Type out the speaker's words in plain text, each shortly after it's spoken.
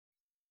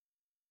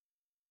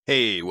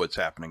Hey, what's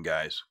happening,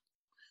 guys?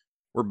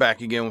 We're back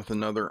again with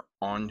another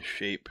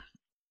onshape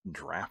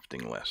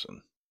drafting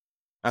lesson.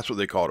 That's what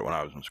they called it when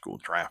I was in school,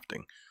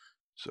 drafting.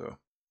 So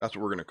that's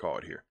what we're going to call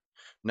it here.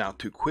 Now,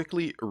 to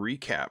quickly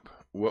recap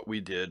what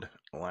we did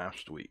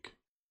last week,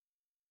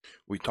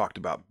 we talked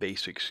about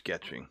basic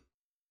sketching,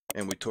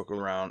 and we took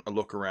a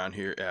look around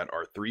here at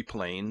our three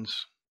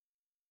planes,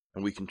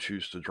 and we can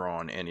choose to draw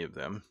on any of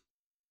them.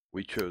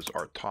 We chose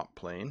our top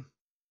plane.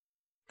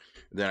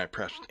 Then I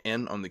pressed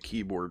N on the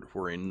keyboard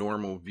for a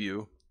normal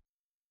view.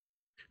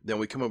 Then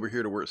we come over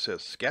here to where it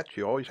says sketch.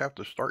 You always have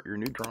to start your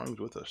new drawings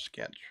with a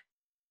sketch.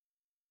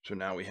 So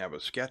now we have a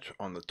sketch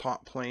on the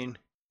top plane.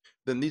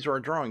 Then these are our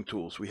drawing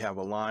tools. We have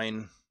a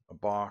line, a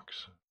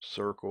box,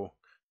 circle,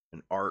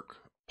 an arc,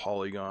 a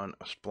polygon,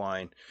 a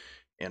spline,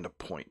 and a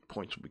point.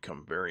 Points will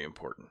become very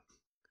important.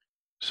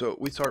 So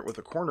we start with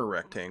a corner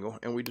rectangle,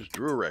 and we just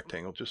drew a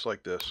rectangle just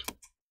like this.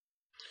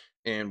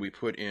 And we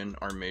put in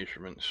our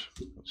measurements,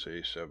 let's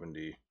say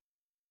 70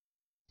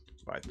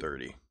 by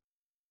 30.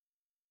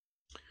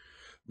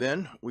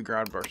 Then we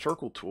grabbed our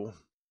circle tool.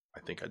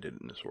 I think I did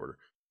it in this order.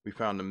 We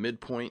found the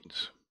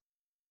midpoints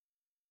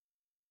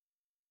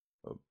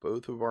of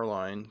both of our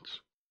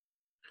lines.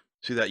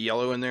 See that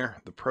yellow in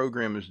there? The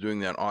program is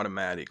doing that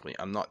automatically.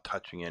 I'm not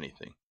touching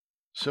anything.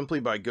 Simply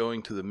by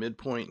going to the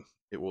midpoint,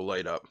 it will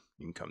light up.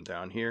 You can come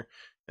down here,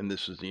 and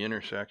this is the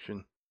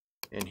intersection,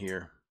 and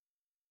here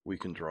we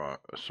can draw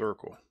a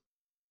circle.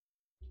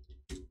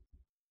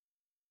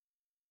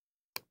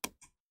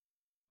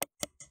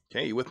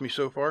 Okay, you with me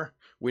so far?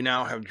 We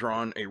now have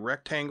drawn a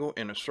rectangle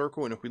and a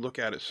circle, and if we look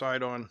at it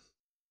side on,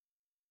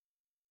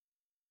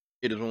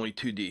 it is only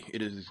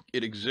 2D.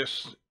 It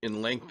exists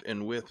in length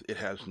and width. It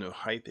has no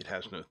height. It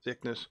has no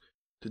thickness.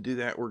 To do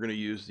that, we're going to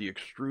use the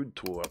extrude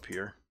tool up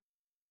here.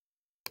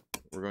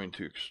 We're going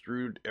to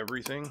extrude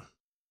everything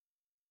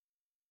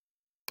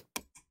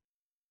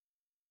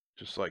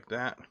just like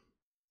that.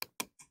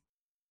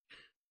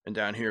 And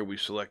down here, we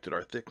selected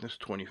our thickness,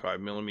 25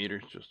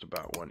 millimeters, just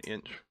about 1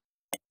 inch.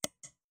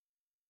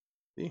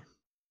 See?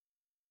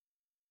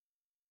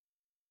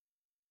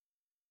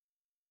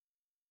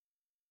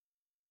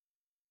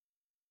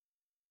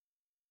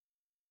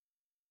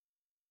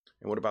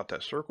 And what about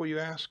that circle, you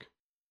ask?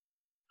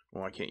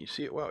 Well, why can't you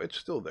see it? Well, it's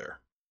still there.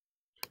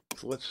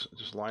 So let's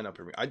just line up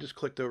everything. I just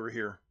clicked over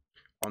here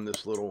on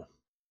this little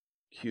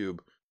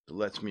cube that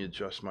lets me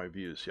adjust my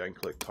views. See, I can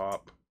click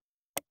top,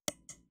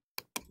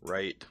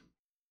 right,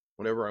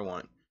 whatever I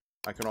want.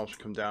 I can also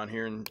come down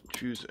here and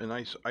choose a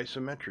nice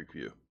isometric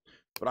view.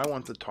 But I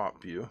want the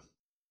top view.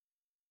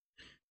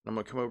 I'm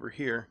going to come over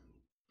here,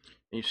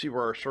 and you see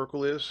where our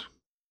circle is?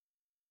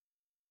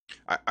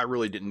 I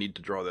really didn't need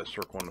to draw that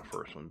circle on the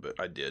first one, but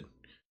I did.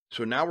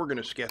 So now we're going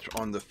to sketch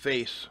on the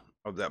face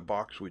of that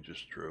box we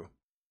just drew.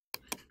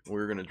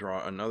 We're going to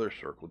draw another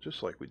circle,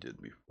 just like we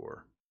did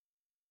before.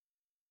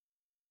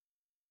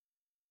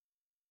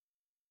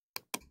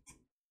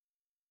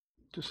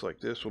 Just like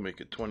this, we'll make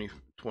it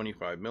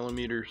 25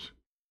 millimeters.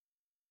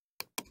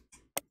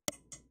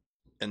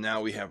 And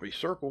now we have a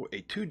circle,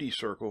 a 2D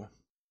circle,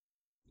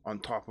 on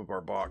top of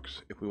our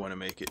box. If we want to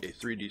make it a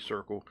 3D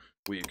circle,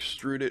 we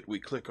extrude it, we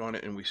click on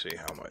it, and we say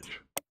how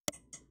much.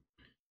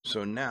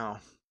 So now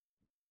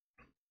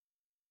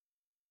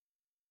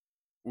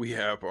we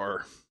have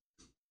our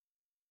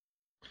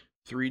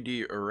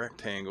 3D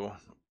rectangle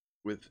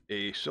with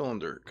a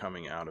cylinder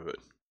coming out of it.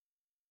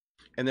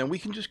 And then we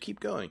can just keep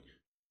going.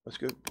 Let's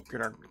go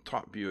get our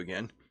top view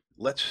again.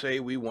 Let's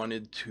say we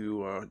wanted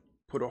to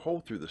put a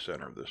hole through the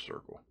center of this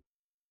circle.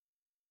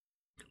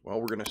 Well,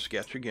 we're going to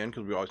sketch again,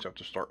 because we always have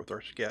to start with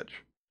our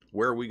sketch.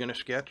 Where are we going to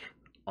sketch?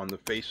 On the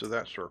face of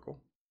that circle.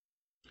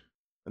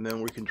 And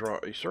then we can draw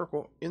a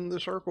circle in the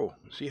circle.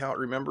 See how it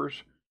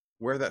remembers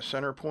where that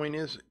center point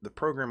is? The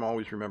program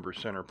always remembers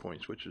center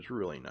points, which is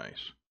really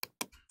nice.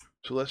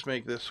 So let's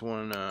make this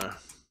one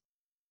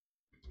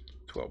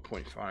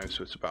 12.5,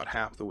 so it's about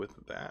half the width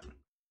of that.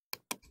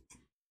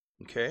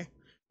 Okay,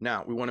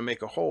 now we want to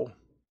make a hole.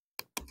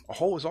 A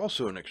hole is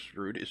also an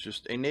extrude. It's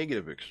just a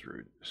negative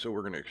extrude. So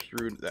we're going to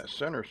extrude that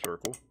center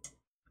circle.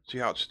 See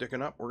how it's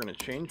sticking up? We're going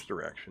to change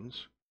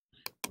directions.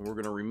 And we're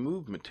going to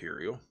remove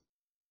material.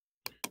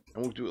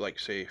 And we'll do it like,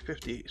 say,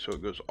 50, so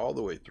it goes all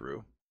the way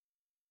through.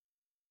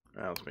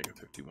 Now let's make it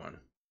 51.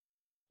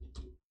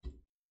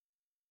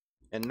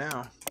 And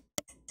now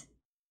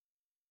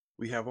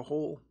we have a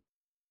hole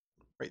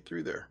right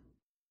through there.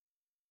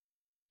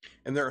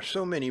 And there are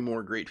so many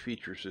more great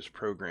features this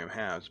program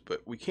has,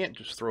 but we can't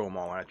just throw them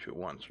all at you at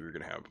once, or you're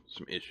going to have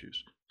some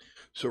issues.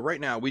 So right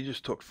now, we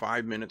just took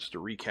 5 minutes to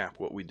recap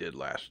what we did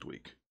last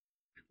week.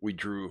 We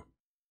drew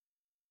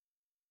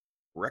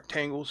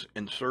rectangles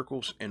and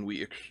circles, and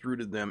we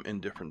extruded them in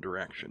different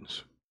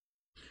directions.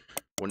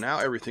 Well, now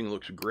everything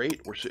looks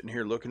great. We're sitting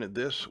here looking at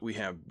this. We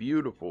have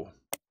beautiful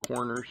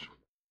corners.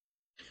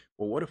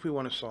 Well, what if we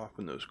want to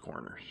soften those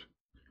corners?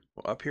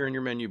 Well, up here in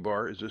your menu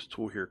bar is this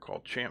tool here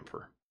called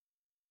Chamfer.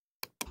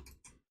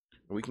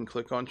 We can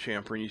click on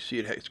chamfer, and you see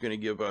it's going to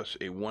give us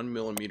a 1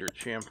 millimeter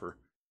chamfer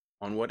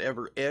on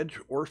whatever edge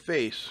or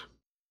face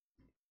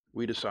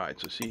we decide.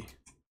 So see,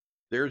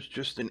 there's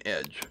just an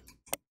edge.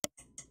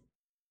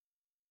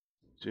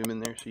 Zoom in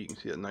there so you can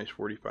see that nice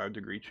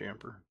 45-degree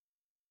chamfer.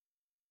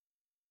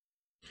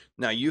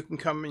 Now you can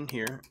come in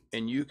here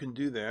and you can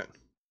do that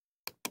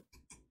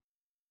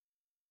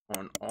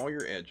on all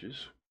your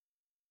edges,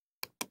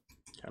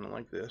 kind of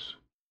like this.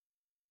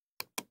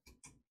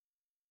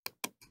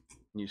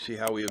 And you see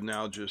how we have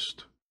now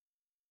just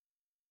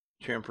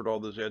chamfered all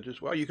those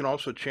edges? Well, you can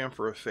also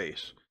chamfer a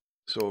face.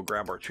 So we'll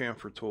grab our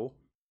chamfer tool,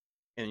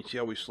 and you see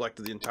how we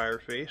selected the entire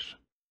face?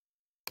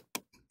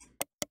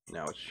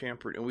 Now it's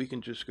chamfered, and we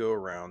can just go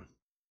around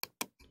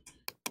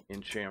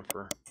and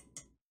chamfer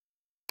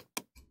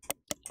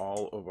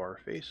all of our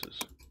faces.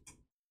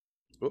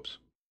 Whoops,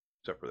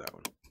 except for that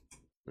one.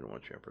 We don't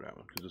want to chamfer that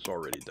one because it's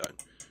already done.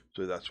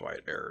 So that's why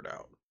it errored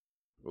out.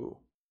 Ooh.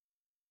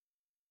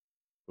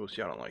 We'll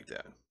see, I don't like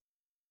that.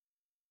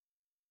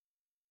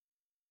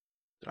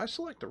 Did I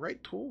select the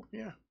right tool?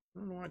 Yeah, I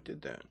don't know why I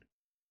did that.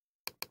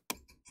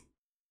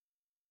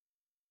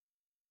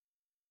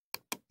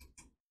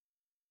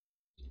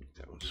 Make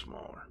that one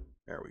smaller.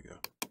 There we go.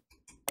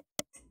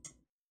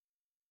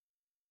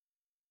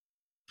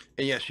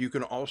 And yes, you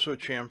can also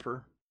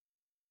chamfer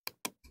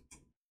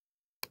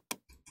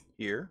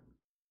here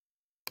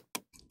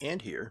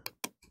and here.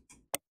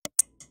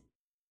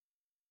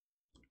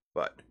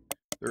 But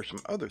there's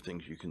some other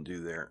things you can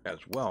do there as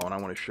well, and I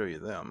want to show you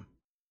them.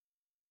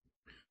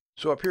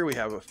 So up here we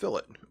have a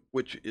fillet,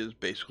 which is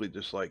basically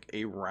just like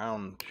a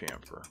round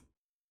chamfer.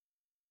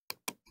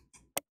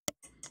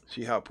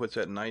 See how it puts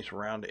that nice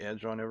round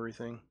edge on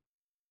everything?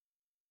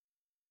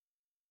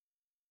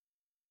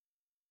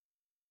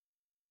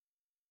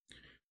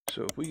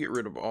 So if we get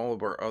rid of all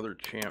of our other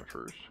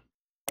chamfers,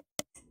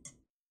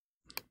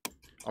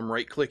 I'm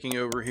right clicking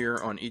over here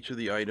on each of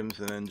the items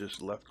and then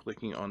just left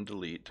clicking on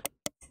delete.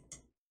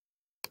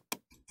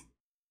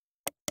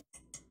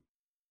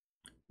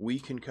 We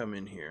can come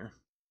in here,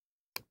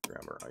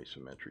 grab our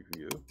isometric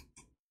view.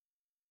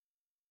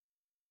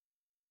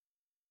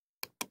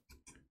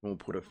 We'll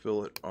put a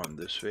fillet on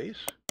this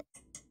face,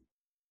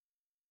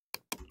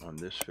 on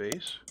this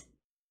face,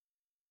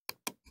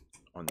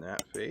 on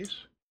that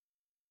face,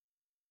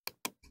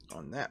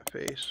 on that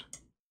face,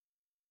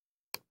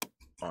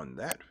 on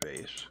that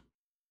face,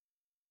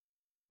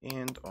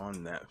 and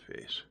on that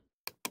face.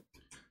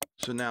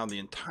 So now the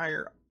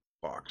entire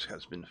box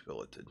has been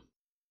filleted.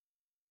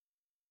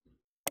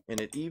 And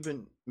it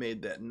even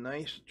made that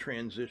nice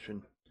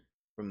transition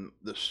from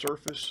the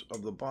surface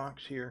of the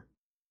box here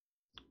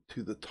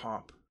to the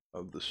top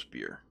of the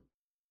spear.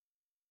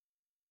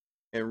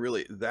 And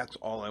really, that's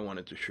all I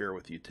wanted to share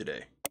with you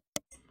today.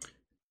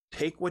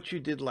 Take what you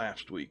did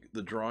last week,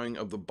 the drawing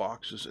of the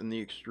boxes and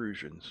the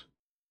extrusions,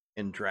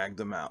 and drag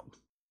them out.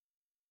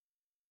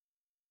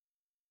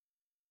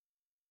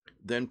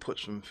 Then put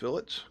some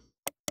fillets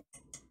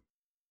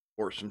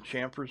or some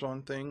chamfers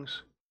on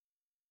things,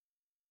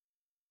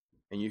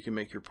 and you can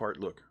make your part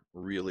look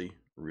really,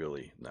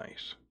 really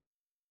nice.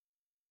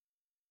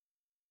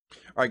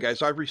 All right,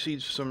 guys, I've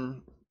received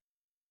some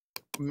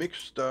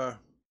mixed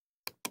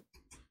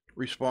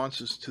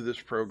responses to this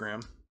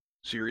program,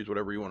 series,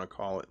 whatever you want to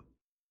call it.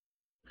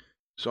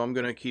 So I'm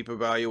going to keep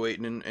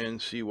evaluating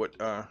and see what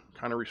kind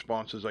of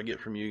responses I get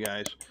from you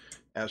guys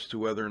as to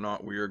whether or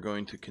not we are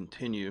going to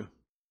continue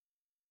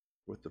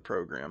with the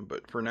program.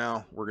 But for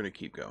now, we're going to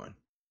keep going.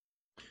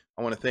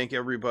 I want to thank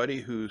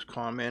everybody who's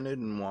commented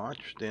and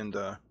watched, and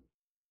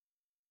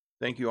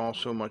thank you all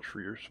so much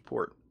for your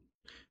support.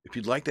 If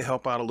you'd like to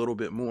help out a little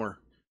bit more,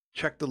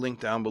 check the link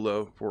down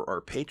below for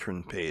our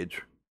Patreon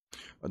page.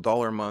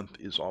 $1 a month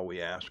is all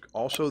we ask.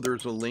 Also,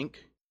 there's a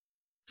link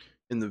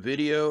in the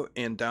video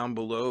and down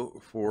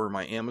below for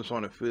my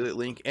Amazon affiliate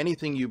link.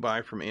 Anything you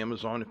buy from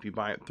Amazon, if you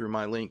buy it through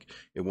my link,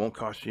 it won't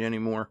cost you any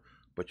more,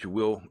 but you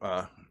will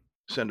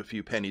send a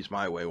few pennies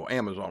my way. Well,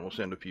 Amazon will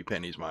send a few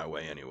pennies my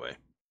way anyway.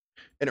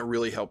 And it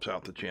really helps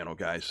out the channel,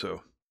 guys.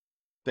 So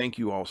thank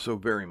you all so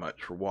very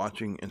much for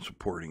watching and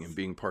supporting and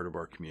being part of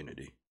our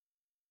community.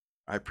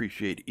 I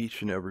appreciate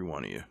each and every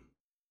one of you.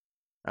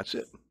 That's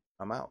it.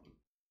 I'm out.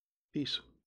 Peace.